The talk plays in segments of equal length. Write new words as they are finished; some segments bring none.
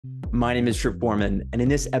My name is Trip Gorman, and in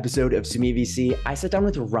this episode of Semilla.VC, I sat down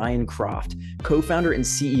with Ryan Croft, co-founder and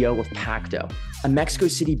CEO of Pacto, a Mexico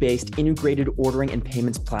City-based integrated ordering and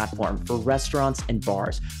payments platform for restaurants and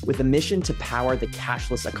bars with a mission to power the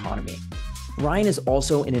cashless economy. Ryan is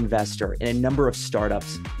also an investor in a number of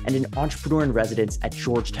startups and an entrepreneur in residence at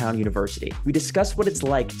Georgetown University. We discuss what it's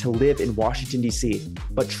like to live in Washington, D.C.,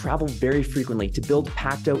 but travel very frequently to build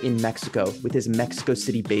Pacto in Mexico with his Mexico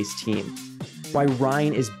City-based team. Why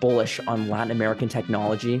Ryan is bullish on Latin American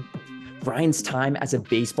technology, Ryan's time as a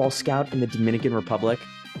baseball scout in the Dominican Republic,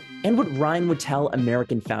 and what Ryan would tell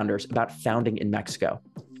American founders about founding in Mexico.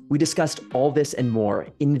 We discussed all this and more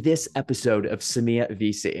in this episode of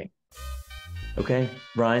Semilla.VC. Okay,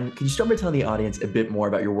 Ryan, can you start by telling the audience a bit more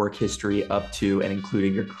about your work history up to and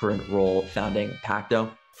including your current role founding Pacto?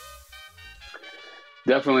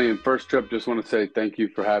 Definitely. First Trip, just want to say thank you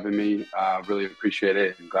for having me. Really appreciate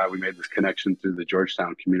it. I'm glad we made this connection through the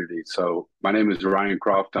Georgetown community. So my name is Ryan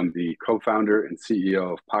Croft. I'm the co-founder and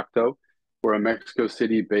CEO of Pacto. We're a Mexico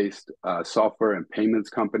City-based software and payments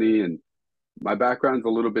company. And my background's a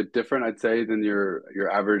little bit different, I'd say, than your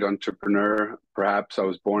average entrepreneur. Perhaps I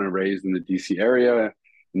was born and raised in the D.C. area,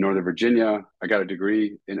 in Northern Virginia. I got a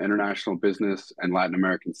degree in international business and Latin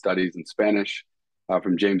American studies in Spanish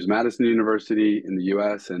from James Madison University in the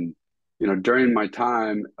U.S. And, you know, during my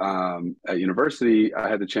time at university, I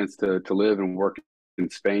had the chance to live and work in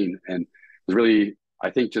Spain, and was really, I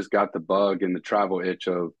think, just got the bug and the travel itch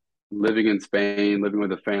of living in Spain, living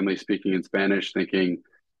with a family, speaking in Spanish, thinking,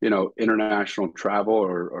 you know, international travel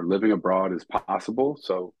or living abroad is possible.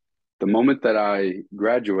 So the moment that I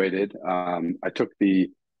graduated, I took the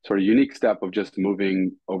sort of unique step of just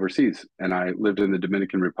moving overseas, and I lived in the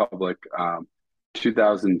Dominican Republic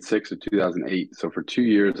 2006 to 2008. So for 2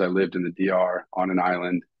 years, I lived in the DR on an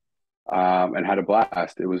island and had a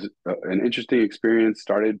blast. It was an interesting experience,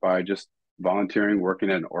 started by just volunteering, working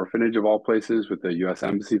at an orphanage of all places with the U.S.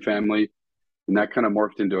 Embassy family. And that kind of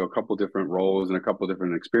morphed into a couple different roles and a couple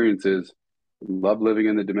different experiences. Loved living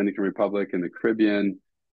in the Dominican Republic and the Caribbean.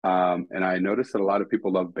 And I noticed that a lot of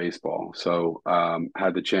people love baseball. So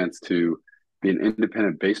had the chance to be an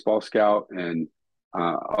independent baseball scout, and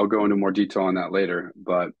I'll go into more detail on that later,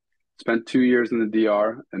 but spent 2 years in the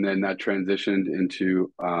DR, and then that transitioned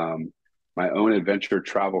into my own adventure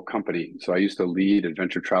travel company. So I used to lead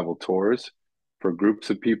adventure travel tours for groups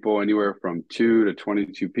of people, anywhere from 2 to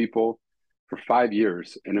 22 people, for 5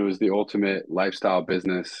 years. And it was the ultimate lifestyle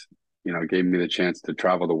business. You know, it gave me the chance to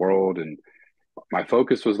travel the world. And my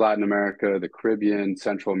focus was Latin America, the Caribbean,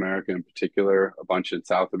 Central America in particular, a bunch in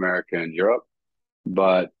South America and Europe.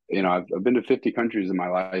 But, you know, I've been to 50 countries in my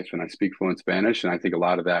life, and I speak fluent Spanish. And I think a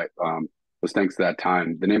lot of that was thanks to that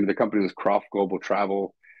time. The name of the company was Croft Global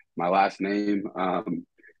Travel, my last name.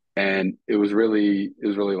 And it was really a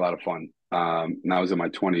lot of fun. And I was in my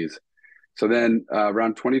 20s. So then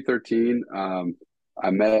around 2013,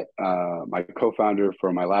 I met my co-founder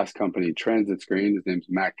for my last company, TransitScreen. His name's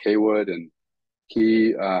Matt Kaywood, and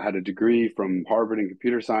he had a degree from Harvard in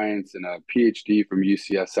computer science and a PhD from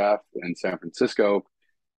UCSF in San Francisco.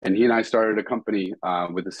 And he and I started a company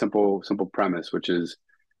with a simple premise, which is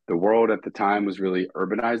the world at the time was really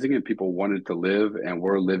urbanizing, and people wanted to live and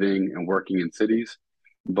were living and working in cities.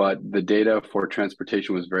 But the data for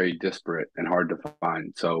transportation was very disparate and hard to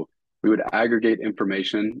find. So we would aggregate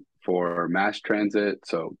information for mass transit,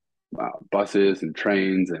 so buses and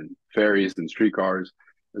trains and ferries and streetcars,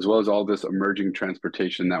 as well as all this emerging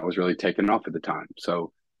transportation that was really taking off at the time.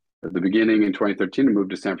 So at the beginning in 2013, I moved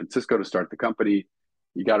to San Francisco to start the company.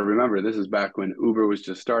 You got to remember, this is back when Uber was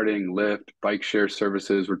just starting, Lyft, bike share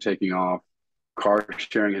services were taking off, car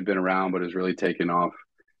sharing had been around, but it was really taking off.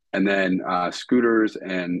 And then scooters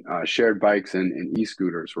and shared bikes and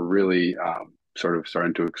e-scooters were really sort of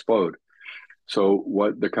starting to explode. So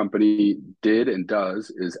what the company did and does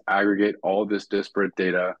is aggregate all this disparate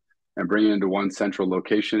data and bring it into one central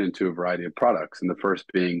location into a variety of products. And the first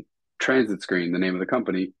being TransitScreen, the name of the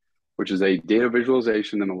company, which is a data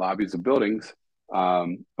visualization in the lobbies of buildings, but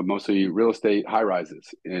mostly real estate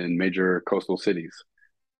high-rises in major coastal cities.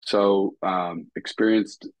 So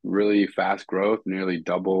experienced really fast growth, nearly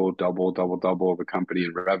double the company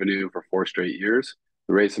in revenue for 4 straight years.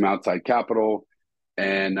 We raised some outside capital,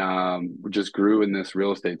 and just grew in this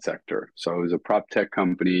real estate sector. So it was a prop tech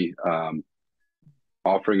company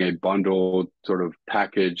offering a bundled sort of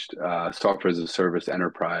packaged software as a service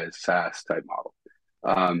enterprise SaaS type model.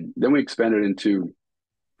 Then we expanded into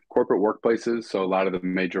corporate workplaces. So a lot of the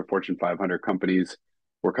major Fortune 500 companies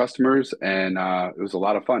were customers, and it was a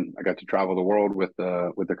lot of fun. I got to travel the world with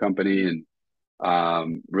the company,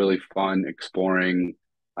 and really fun exploring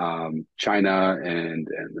China and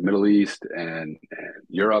the Middle East and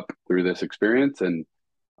Europe through this experience. And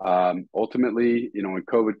ultimately, when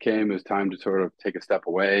COVID came, it was time to sort of take a step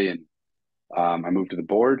away. And I moved to the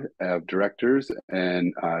board of directors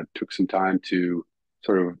and took some time to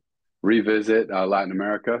sort of revisit Latin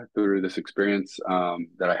America through this experience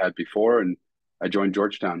that I had before. And I joined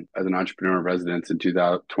Georgetown as an entrepreneur in residence in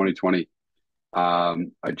 2020.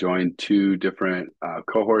 I joined two different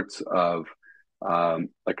cohorts of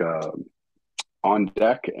like a On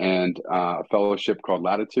Deck and a fellowship called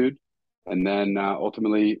Latitude, and then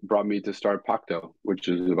ultimately brought me to start Pacto, which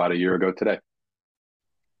is about a year ago today.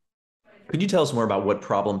 Could you tell us more about what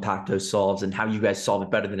problem Pacto solves and how you guys solve it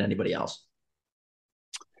better than anybody else?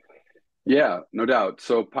 Yeah, no doubt.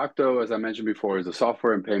 So Pacto, as I mentioned before, is a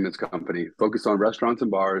software and payments company focused on restaurants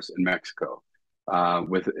and bars in Mexico,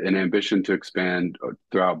 with an ambition to expand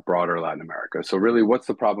throughout broader Latin America. So really, what's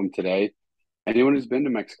the problem today? Anyone who's been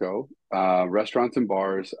to Mexico, restaurants and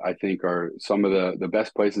bars, I think, are some of the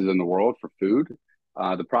best places in the world for food.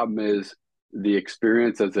 The problem is the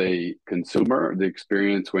experience as a consumer, the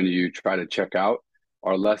experience when you try to check out,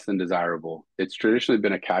 are less than desirable. It's traditionally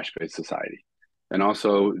been a cash-based society. And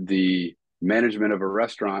also the management of a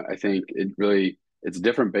restaurant, I think it's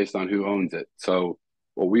different based on who owns it. So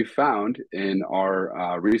what we found in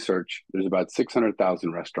our research, there's about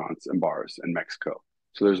 600,000 restaurants and bars in Mexico.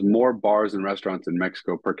 So there's more bars and restaurants in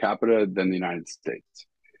Mexico per capita than the United States.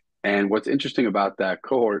 And what's interesting about that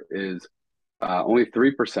cohort is only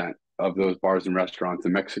 3% of those bars and restaurants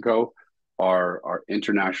in Mexico are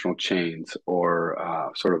international chains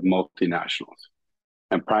or sort of multinationals.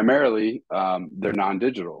 And primarily, they're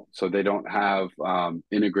non-digital. So they don't have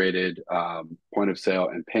integrated point of sale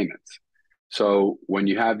and payments. So when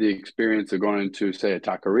you have the experience of going into, say, a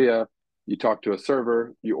taqueria, you talk to a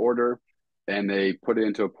server, you order, and they put it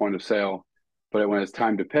into a point of sale. But when it's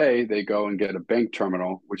time to pay, they go and get a bank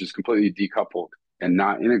terminal, which is completely decoupled and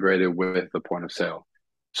not integrated with the point of sale.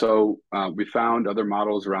 So we found other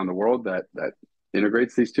models around the world that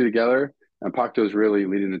integrates these two together. And Pacto is really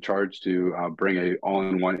leading the charge to bring a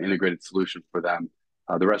all-in-one integrated solution for them,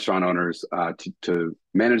 the restaurant owners, to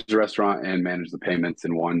manage the restaurant and manage the payments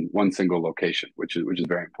in one single location, which is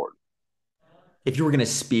very important. If you were going to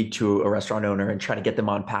speak to a restaurant owner and try to get them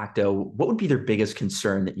on Pacto, what would be their biggest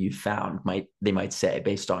concern that you found they might say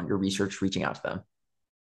based on your research reaching out to them?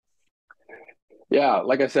 Yeah,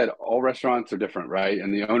 like I said, all restaurants are different, right?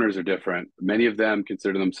 And the owners are different. Many of them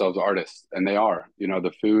consider themselves artists, and they are.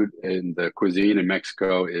 The food and the cuisine in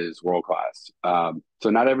Mexico is world class. So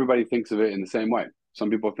not everybody thinks of it in the same way. Some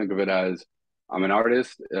people think of it as, I'm an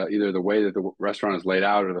artist. Either the way that the restaurant is laid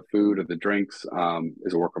out or the food or the drinks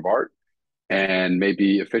is a work of art. And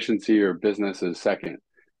maybe efficiency or business is second.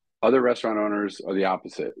 Other restaurant owners are the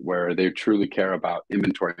opposite, where they truly care about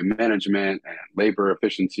inventory management and labor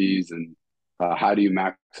efficiencies and how do you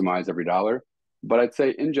maximize every dollar. But I'd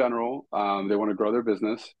say in general, they want to grow their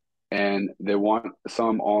business and they want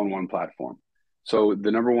some all-in-one platform. So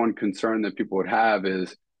the number one concern that people would have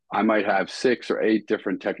is, I might have 6 or 8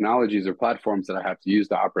 different technologies or platforms that I have to use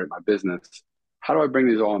to operate my business. How do I bring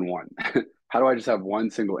these all in one? How do I just have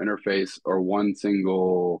one single interface or one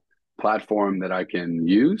single platform that I can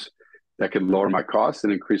use that could lower my costs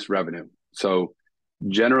and increase revenue? So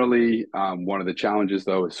generally, one of the challenges,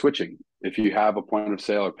 though, is switching. If you have a point of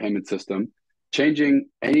sale or payment system, changing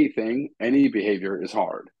anything, any behavior is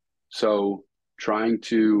hard. So trying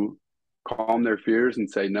to calm their fears and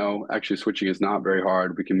say, no, actually switching is not very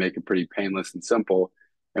hard. We can make it pretty painless and simple.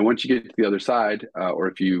 And once you get to the other side, or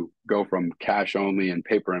if you go from cash only and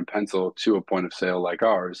paper and pencil to a point of sale like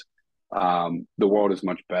ours, the world is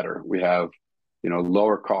much better. We have,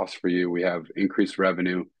 lower costs for you. We have increased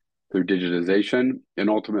revenue through digitization and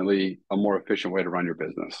ultimately a more efficient way to run your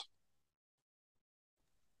business.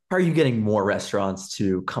 How are you getting more restaurants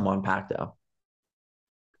to come on Pacto?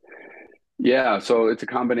 Yeah, so it's a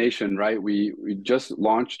combination, right? We just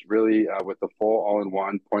launched really with the full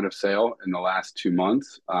all-in-one point of sale in the last 2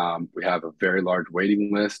 months. We have a very large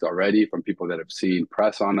waiting list already from people that have seen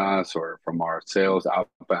press on us or from our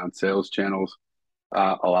outbound sales channels.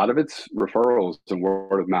 A lot of it's referrals and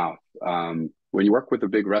word of mouth. When you work with a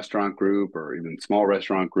big restaurant group or even small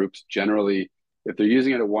restaurant groups, generally, if they're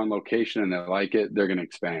using it at one location and they like it, they're going to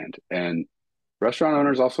expand. And restaurant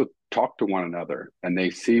owners also talk to one another and they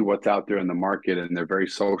see what's out there in the market and they're very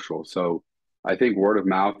social. So I think word of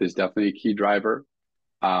mouth is definitely a key driver.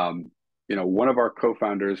 One of our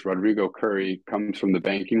co-founders, Rodrigo Curry, comes from the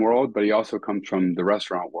banking world, but he also comes from the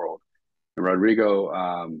restaurant world. And Rodrigo,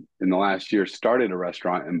 in the last year, started a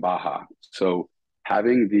restaurant in Baja. So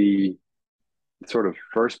having the sort of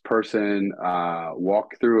first person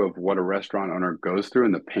walkthrough of what a restaurant owner goes through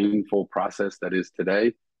and the painful process that is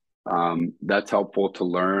today. That's helpful to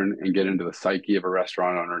learn and get into the psyche of a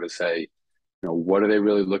restaurant owner to say, what are they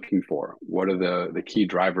really looking for? What are the key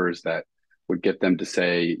drivers that would get them to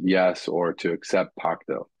say yes or to accept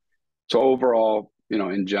Pacto? So overall,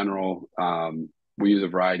 in general, we use a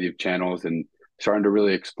variety of channels and starting to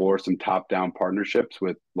really explore some top-down partnerships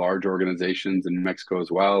with large organizations in Mexico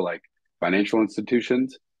as well, like financial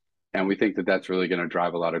institutions. And we think that that's really going to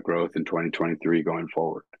drive a lot of growth in 2023 going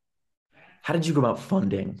forward. How did you go about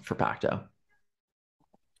funding for Pacto?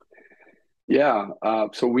 Yeah,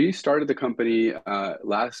 so we started the company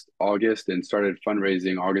last August and started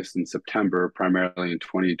fundraising August and September, primarily in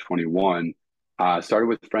 2021. Started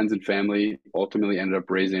with friends and family, ultimately ended up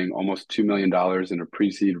raising almost $2 million in a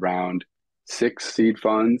pre-seed round, 6 seed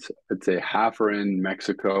funds. I'd say half are in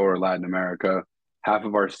Mexico or Latin America. Half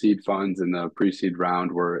of our seed funds in the pre-seed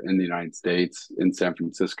round were in the United States, in San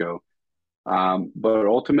Francisco. But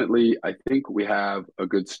ultimately, I think we have a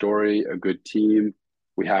good story, a good team.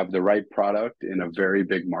 We have the right product in a very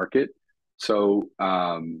big market. So,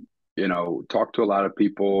 talk to a lot of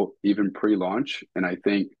people, even pre-launch. And I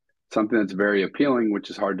think something that's very appealing, which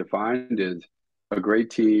is hard to find, is a great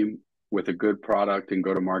team with a good product and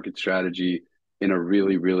go-to-market strategy in a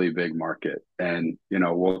really, really big market. And,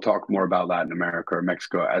 we'll talk more about Latin America or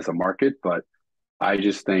Mexico as a market, but I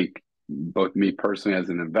just think both me personally as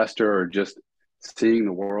an investor or just seeing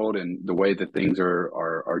the world and the way that things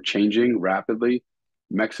are changing rapidly,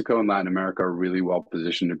 Mexico and Latin America are really well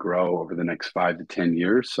positioned to grow over the next 5 to 10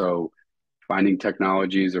 years. So finding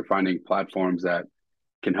technologies or finding platforms that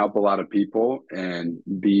can help a lot of people and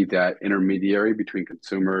be that intermediary between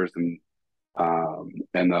consumers and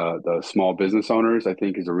the small business owners, I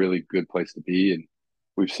think is a really good place to be. And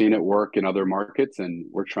we've seen it work in other markets, and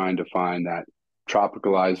we're trying to find that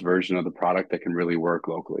tropicalized version of the product that can really work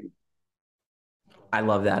locally. I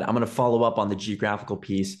love that. I'm going to follow up on the geographical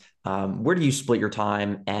piece. Where do you split your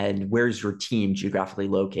time, and where's your team geographically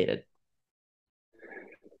located?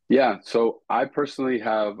 Yeah, so I personally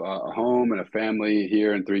have a home and a family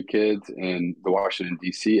here and 3 kids in the Washington,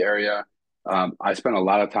 D.C. area. I spend a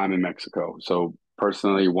lot of time in Mexico. So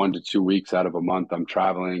personally, 1 to 2 weeks out of a month, I'm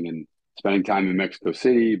traveling and spending time in Mexico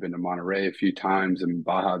City. Been to Monterrey a few times, and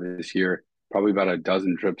Baja this year, probably about a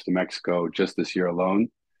dozen trips to Mexico just this year alone.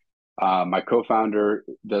 My co-founder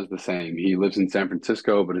does the same. He lives in San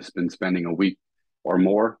Francisco, but has been spending a week or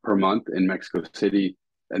more per month in Mexico City.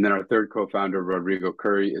 And then our third co-founder, Rodrigo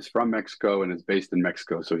Curry, is from Mexico and is based in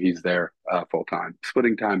Mexico. So he's there full time,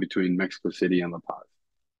 splitting time between Mexico City and La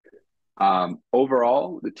Paz.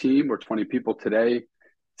 Overall, the team, we're 20 people today.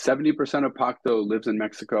 70% of Pacto lives in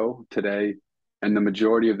Mexico today. And the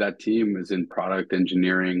majority of that team is in product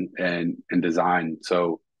engineering and design.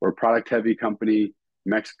 So we're a product heavy company,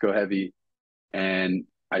 Mexico heavy, and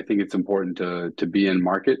I think it's important to be in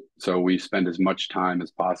market. So we spend as much time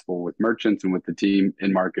as possible with merchants and with the team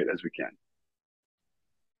in market as we can.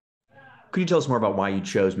 Could you tell us more about why you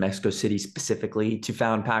chose Mexico City specifically to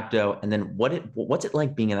found Pacto, and then what's it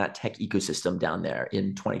like being in that tech ecosystem down there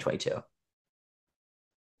in 2022?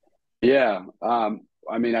 Yeah,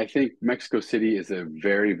 I think Mexico City is a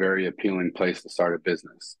very, very appealing place to start a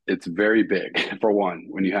business. It's very big, for one.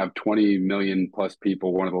 When you have 20 million plus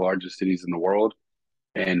people, one of the largest cities in the world,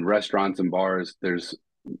 and restaurants and bars, there's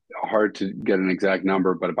hard to get an exact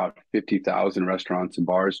number, but about 50,000 restaurants and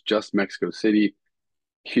bars, just Mexico City,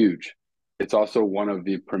 huge. It's also one of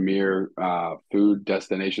the premier food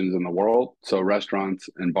destinations in the world. So restaurants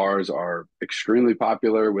and bars are extremely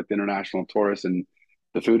popular with international tourists, and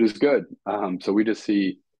the food is good. So we just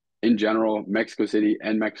see, in general, Mexico City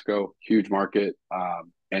and Mexico, huge market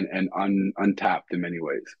and untapped in many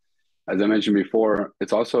ways. As I mentioned before,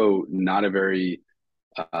 it's also not a very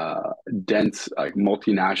dense, like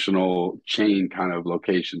multinational chain kind of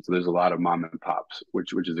location. So there's a lot of mom and pops,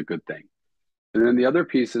 which is a good thing. And then the other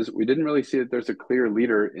piece is we didn't really see that there's a clear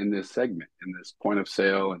leader in this segment, in this point of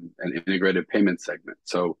sale and integrated payment segment.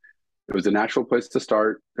 So it was a natural place to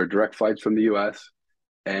start. There are direct flights from the US.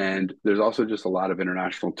 And there's also just a lot of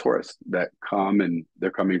international tourists that come, and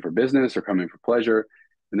they're coming for business or coming for pleasure.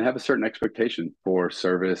 And they have a certain expectation for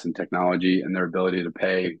service and technology and their ability to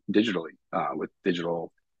pay digitally with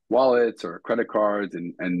digital wallets or credit cards.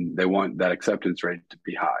 And they want that acceptance rate to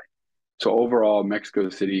be high. So overall, Mexico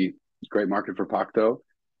City, great market for Pacto.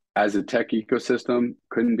 As a tech ecosystem,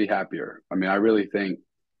 couldn't be happier. I mean, I really think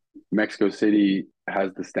Mexico City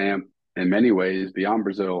has the stamp in many ways beyond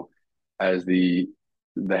Brazil as the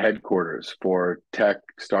headquarters for tech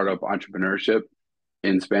startup entrepreneurship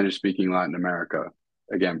in Spanish-speaking Latin America.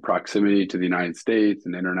 again, proximity to the United States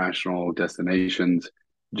and international destinations,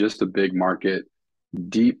 just a big market,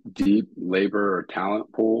 deep labor or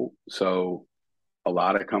talent pool. So a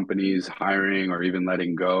lot of companies hiring or even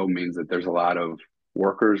letting go means that there's a lot of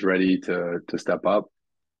workers ready to step up.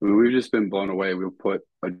 I mean, we've just been blown away. We'll put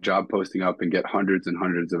a job posting up and get hundreds and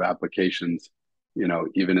hundreds of applications,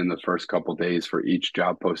 even in the first couple of days for each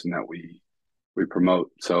job posting that we promote.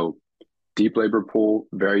 So deep labor pool,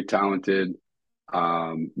 very talented,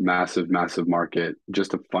 massive market,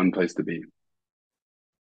 just a fun place to be.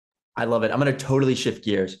 I love it. I'm going to totally shift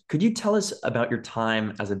gears. Could you tell us about your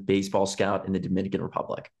time as a baseball scout in the Dominican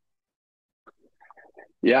Republic?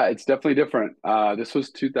 Yeah, it's definitely different. This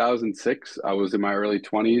was 2006. I was in my early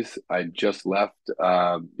 20s. I just left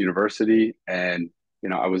university, and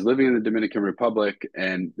I was living in the Dominican Republic.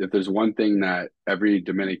 And if there's one thing that every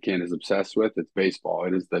Dominican is obsessed with, it's baseball.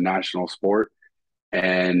 It is the national sport,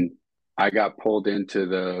 and I got pulled into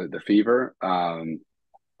the fever.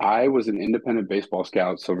 I was an independent baseball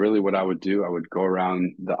scout, so really, what I would do, I would go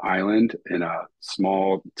around the island in a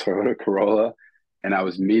small Toyota Corolla, and I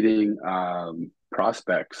was meeting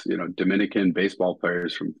prospects, Dominican baseball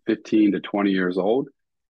players from 15 to 20 years old,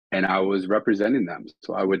 and I was representing them.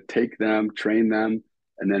 So I would take them, train them,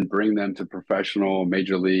 and then bring them to professional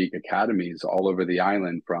major league academies all over the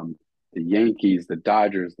island, from the Yankees, the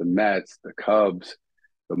Dodgers, the Mets, the Cubs,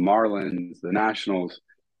 the Marlins, the Nationals.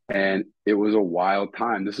 And it was a wild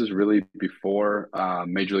time. This is really before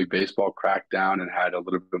Major League Baseball cracked down and had a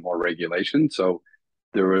little bit more regulation. So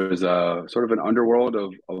there was a sort of an underworld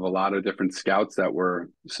of a lot of different scouts that were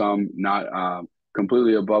some not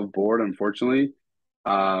completely above board, unfortunately.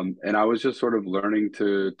 And I was just sort of learning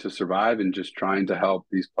to survive and just trying to help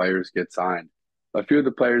these players get signed. A few of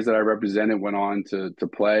the players that I represented went on to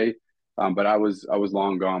play, but I was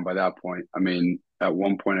long gone by that point. I mean, at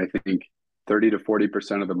one point, I think 30 to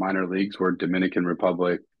 40% of the minor leagues were Dominican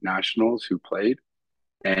Republic nationals who played.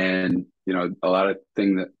 And,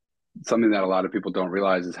 something that a lot of people don't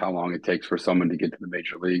realize is how long it takes for someone to get to the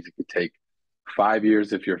major leagues. It could take 5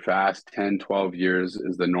 years if you're fast, 10, 12 years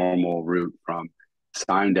is the normal route from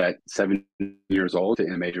signed at 7 years old to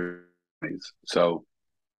in major leagues. So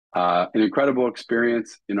an incredible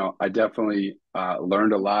experience. I definitely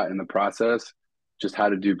learned a lot in the process, just how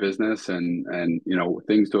to do business and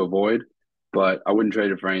things to avoid. But I wouldn't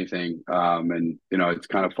trade it for anything. It's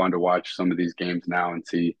kind of fun to watch some of these games now and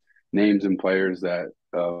see names and players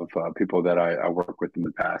of people that I work with in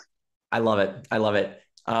the past. I love it.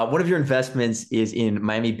 One of your investments is in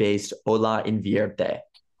Miami-based Hola Invierte.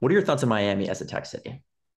 What are your thoughts on Miami as a tech city?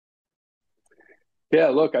 Yeah,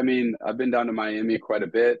 look, I mean, I've been down to Miami quite a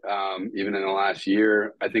bit, even in the last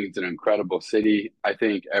year. I think it's an incredible city. I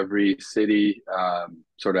think every city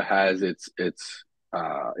sort of has its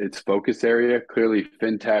focus area. Clearly,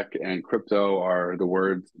 fintech and crypto are the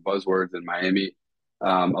buzzwords in Miami.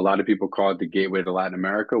 A lot of people call it the gateway to Latin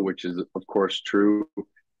America, which is, of course, true.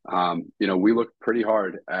 We looked pretty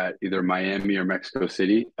hard at either Miami or Mexico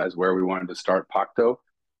City as where we wanted to start Pacto.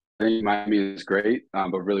 I think Miami is great,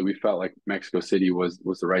 but really we felt like Mexico City was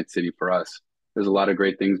the right city for us. There's a lot of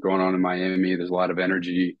great things going on in Miami. There's a lot of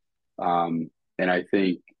energy. And I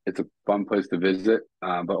think it's a fun place to visit.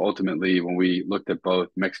 But ultimately, when we looked at both,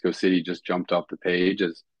 Mexico City just jumped off the page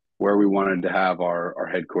as where we wanted to have our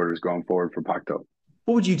headquarters going forward for Pacto.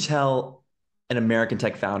 What would you tell an American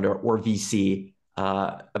tech founder or VC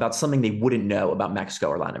about something they wouldn't know about Mexico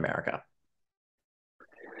or Latin America?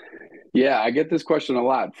 Yeah, I get this question a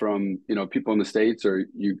lot from people in the States, or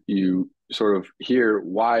you sort of hear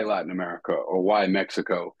why Latin America or why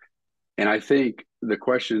Mexico, and I think the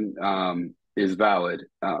question is valid,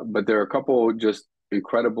 but there are a couple just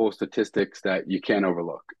incredible statistics that you can't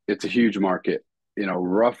overlook. It's a huge market.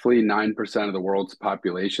 Roughly 9% of the world's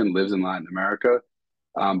population lives in Latin America,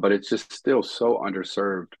 but it's just still so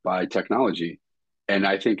underserved by technology. And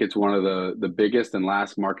I think it's one of the biggest and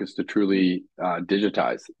last markets to truly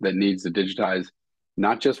digitize, that needs to digitize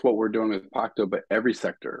not just what we're doing with Pacto, but every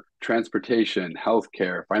sector: transportation,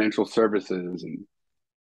 healthcare, financial services, and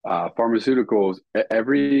pharmaceuticals.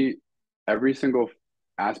 Every single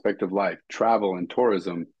aspect of life, travel and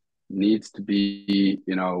tourism, needs to be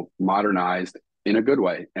modernized in a good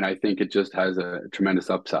way. And I think it just has a tremendous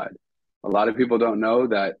upside. A lot of people don't know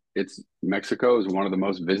that Mexico is one of the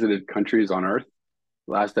most visited countries on earth.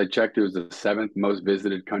 Last I checked, it was the 7th most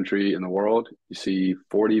visited country in the world. You see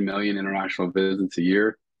 40 million international visits a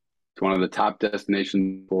year. It's one of the top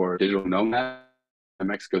destinations for digital nomads in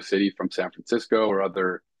Mexico City from San Francisco or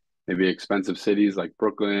other maybe expensive cities like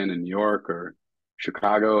Brooklyn and New York or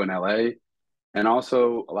Chicago and LA. And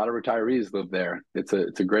also a lot of retirees live there. It's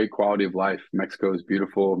a great quality of life. Mexico is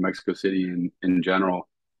beautiful, Mexico City in general.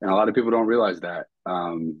 And a lot of people don't realize that.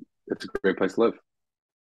 It's a great place to live.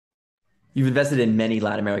 You've invested in many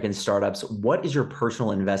Latin American startups. What is your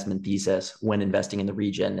personal investment thesis when investing in the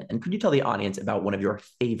region? And could you tell the audience about one of your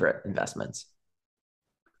favorite investments?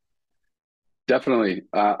 Definitely.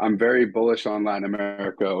 I'm very bullish on Latin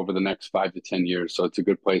America over the next 5 to 10 years. So it's a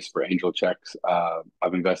good place for angel checks.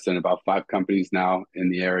 I've invested in about 5 companies now in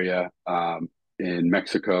the area, in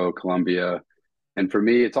Mexico, Colombia. And for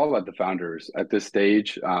me, it's all about the founders. At this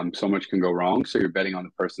stage, so much can go wrong. So you're betting on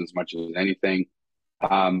the person as much as anything.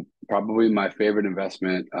 Probably my favorite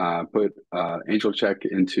investment, put angel check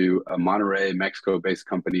into a Monterrey, Mexico-based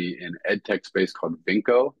company in edtech space called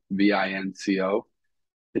Vinco, Vinco.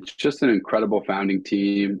 It's just an incredible founding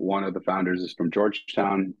team. One of the founders is from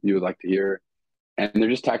Georgetown, you would like to hear. And they're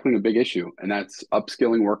just tackling a big issue, and that's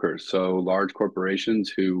upskilling workers. So large corporations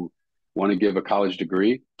who want to give a college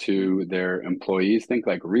degree to their employees, think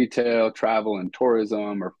like retail, travel, and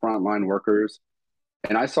tourism, or frontline workers.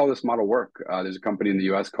 And I saw this model work. There's a company in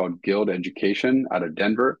the US called Guild Education out of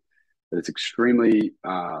Denver. It's an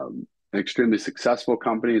extremely successful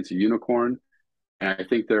company. It's a unicorn. And I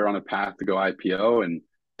think they're on a path to go IPO. And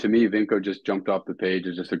to me, Vinco just jumped off the page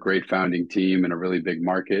as just a great founding team in a really big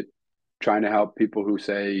market, trying to help people who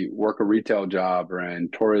say work a retail job or in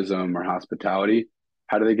tourism or hospitality.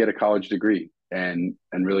 How do they get a college degree? And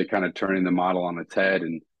really kind of turning the model on its head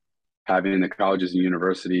and having the colleges and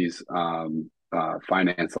universities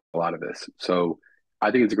finance a lot of this. So I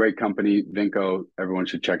think it's a great company. Vinco, everyone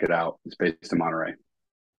should check it out. It's based in Monterey.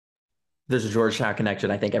 There's a Georgetown connection.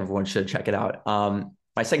 I think everyone should check it out.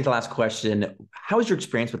 My second to last question, how was your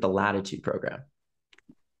experience with the Latitude program?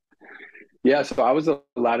 Yeah, so I was a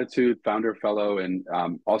Latitude founder fellow and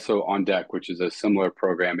also On Deck, which is a similar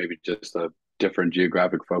program, maybe just a different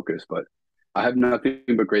geographic focus. But I have nothing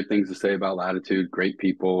but great things to say about Latitude, great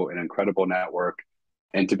people, an incredible network.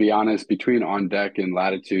 And to be honest, between On Deck and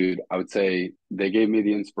Latitude, I would say they gave me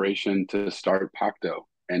the inspiration to start Pacto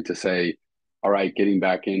and to say, all right, getting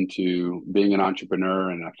back into being an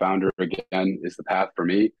entrepreneur and a founder again is the path for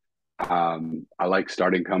me. I like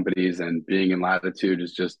starting companies, and being in Latitude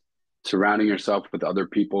is just surrounding yourself with other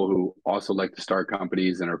people who also like to start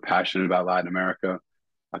companies and are passionate about Latin America.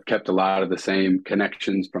 I've kept a lot of the same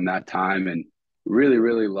connections from that time and really,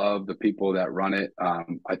 really love the people that run it.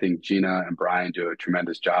 I think Gina and Brian do a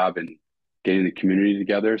tremendous job in getting the community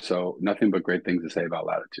together. So nothing but great things to say about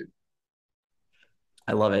Latitude.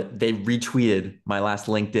 I love it. They retweeted my last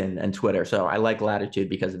LinkedIn and Twitter. So I like Latitude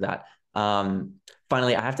because of that.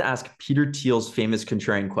 Finally, I have to ask Peter Thiel's famous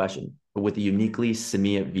contrarian question, but with a uniquely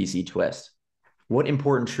Semilla.VC twist. What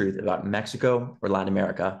important truth about Mexico or Latin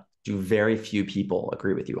America do very few people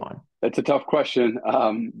agree with you on? That's a tough question.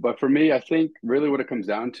 But for me, I think really what it comes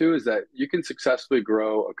down to is that you can successfully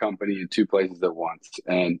grow a company in 2 places at once.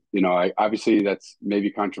 And, obviously that's maybe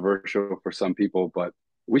controversial for some people, but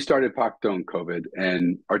we started Pacto in COVID,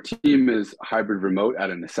 and our team is hybrid remote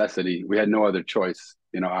out of necessity. We had no other choice.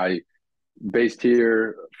 I based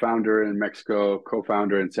here, founder in Mexico,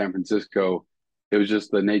 co-founder in San Francisco. It was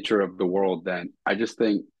just the nature of the world then. I just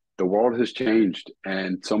think the world has changed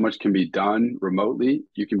and so much can be done remotely.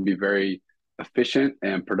 You can be very efficient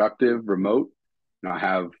and productive remote.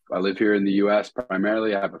 I live here in the US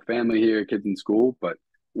primarily. I have a family here, kids in school, but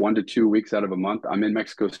 1 to 2 weeks out of a month, I'm in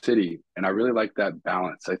Mexico City. And I really like that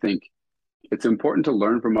balance. I think it's important to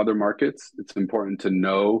learn from other markets. It's important to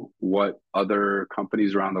know what other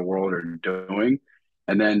companies around the world are doing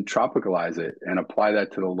and then tropicalize it and apply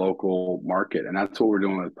that to the local market. And that's what we're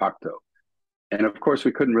doing with Pacto. And of course,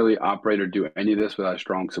 we couldn't really operate or do any of this without a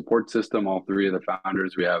strong support system. All 3 of the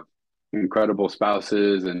founders, we have incredible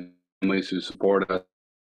spouses and families who support us.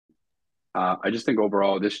 I just think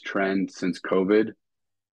overall, this trend since COVID,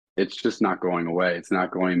 it's just not going away. It's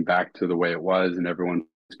not going back to the way it was and everyone's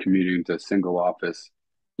commuting to a single office.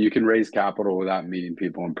 You can raise capital without meeting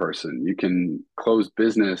people in person. You can close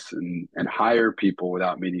business and hire people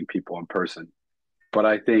without meeting people in person. But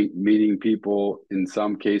I think meeting people in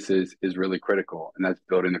some cases is really critical, and that's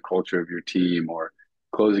building the culture of your team or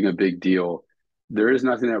closing a big deal. There is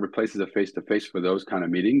nothing that replaces a face-to-face for those kind of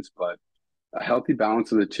meetings, but a healthy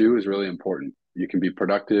balance of the two is really important. You can be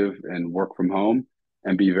productive and work from home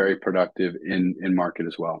and be very productive in market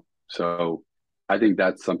as well. So I think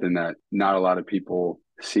that's something that not a lot of people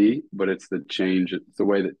see, but it's the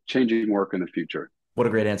way that changing work in the future. What a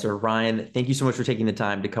great answer. Ryan, thank you so much for taking the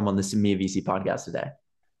time to come on the Semilla.VC podcast today.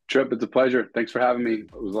 Trip, it's a pleasure. Thanks for having me.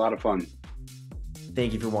 It was a lot of fun.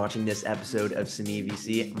 Thank you for watching this episode of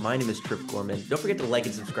Semilla.VC. My name is Trip Gorman. Don't forget to like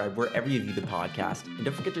and subscribe wherever you view the podcast. And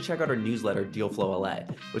don't forget to check out our newsletter, Dealflow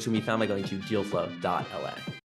LA, which can be found by going to dealflow.la.